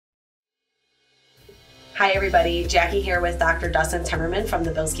Hi everybody, Jackie here with Dr. Dustin Timmerman from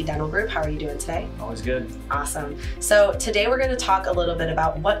the Bilski Dental Group. How are you doing today? Always good. Awesome. So today we're going to talk a little bit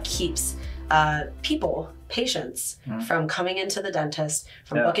about what keeps patients from coming into the dentist,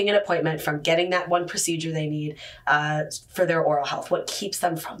 from booking an appointment, from getting that one procedure they need for their oral health. What keeps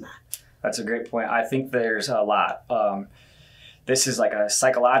them from that? That's a great point. I think there's a lot. This is like a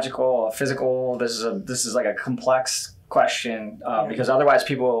psychological, a physical, this is like a complex question because otherwise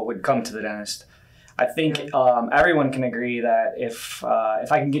people would come to the dentist. I think everyone can agree that if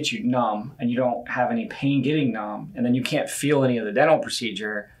I can get you numb and you don't have any pain getting numb, and then you can't feel any of the dental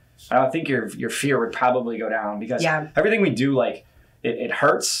procedure, I don't think your fear would probably go down, because everything we do, like it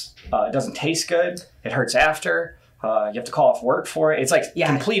hurts, it doesn't taste good, it hurts after. You have to call off work for it. It's like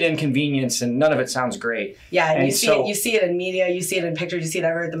complete inconvenience, and none of it sounds great. Yeah, and you see it in media, you see it in pictures, you see it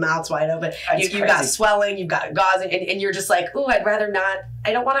everywhere. The mouth's wide open. You've got swelling, you've got gauze, and you're just like, ooh, I'd rather not.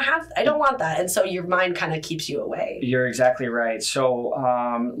 I don't want that. And so your mind kind of keeps you away. You're exactly right. So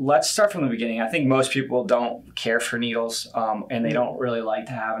let's start from the beginning. I think most people don't care for needles, and they don't really like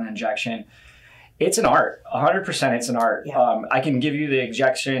to have an injection. It's an art. 100%, it's an art. Yeah. I can give you the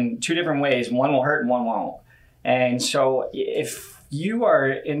injection two different ways. One will hurt and one won't. And so if you are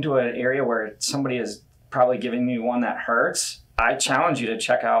into an area where somebody is probably giving you one that hurts, I challenge you to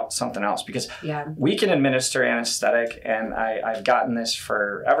check out something else, because we can administer anesthetic, and I've gotten this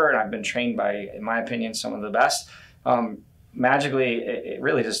forever, and I've been trained by, in my opinion, some of the best. Magically, it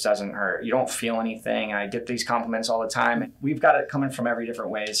really just doesn't hurt. You don't feel anything. I get these compliments all the time. We've got it coming from every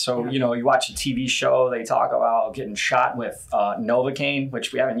different ways. So, you know, you watch a TV show, they talk about getting shot with Novocaine,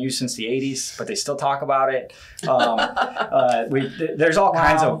 which we haven't used since the 80s, but they still talk about it. There's all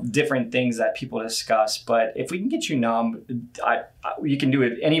kinds of different things that people discuss. But if we can get you numb, you can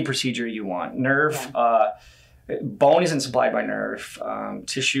do any procedure you want. Nerve, bone isn't supplied by nerve.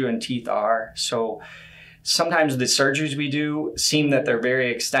 Tissue and teeth are. So sometimes the surgeries we do seem that they're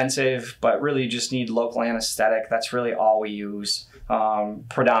very extensive, but really you just need local anesthetic. That's really all we use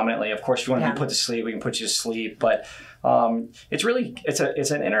predominantly. Of course, if you want to be put to sleep, we can put you to sleep. But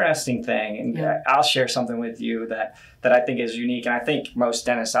it's an interesting thing. And I'll share something with you that I think is unique. And I think most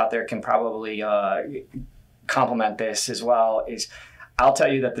dentists out there can probably complement this as well. I'll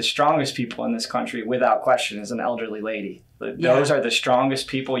tell you that the strongest people in this country, without question, is an elderly lady. Those are the strongest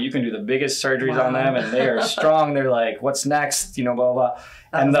people. You can do the biggest surgeries on them, and they are strong. They're like, what's next? You know, blah, blah.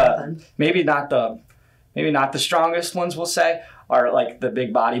 And maybe not the strongest ones, we'll say, are like the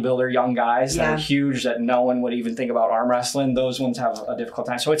big bodybuilder young guys that are huge, that no one would even think about arm wrestling. Those ones have a difficult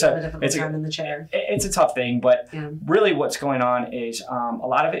time. So it's a time in the chair. It's a tough thing, but really what's going on is a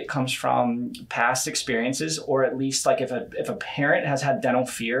lot of it comes from past experiences, or at least like if a parent has had dental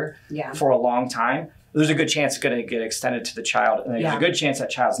fear for a long time, there's a good chance it's going to get extended to the child. And there's a good chance that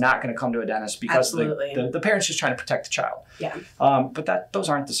child's not going to come to a dentist because the parent's just trying to protect the child. Yeah. But those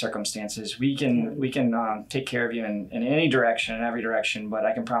aren't the circumstances. We can take care of you in any direction, in every direction. But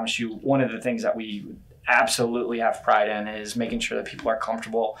I can promise you, one of the things that we absolutely have pride in is making sure that people are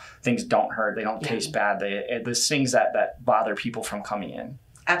comfortable. Things don't hurt. They don't taste bad. There's things that bother people from coming in.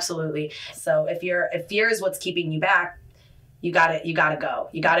 Absolutely. So if fear is what's keeping you back, you gotta go.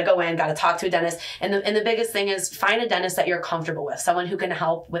 You gotta go in, gotta talk to a dentist. And the biggest thing is find a dentist that you're comfortable with, someone who can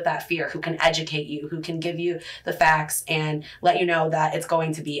help with that fear, who can educate you, who can give you the facts and let you know that it's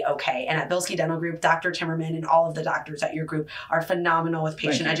going to be okay. And at Bilski Dental Group, Dr. Timmerman and all of the doctors at your group are phenomenal with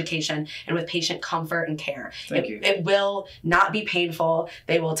patient education and with patient comfort and care. It will not be painful.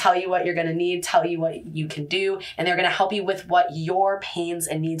 They will tell you what you're gonna need, tell you what you can do, and they're gonna help you with what your pains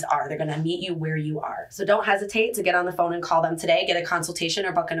and needs are. They're gonna meet you where you are. So don't hesitate to get on the phone and call them today. Get a consultation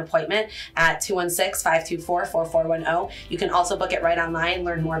or book an appointment at 216-524-4410. You can also book it right online,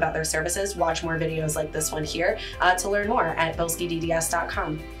 learn more about their services, watch more videos like this one here to learn more at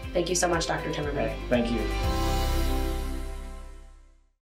bilskidds.com. Thank you so much, Dr. Timmerman. Thank you.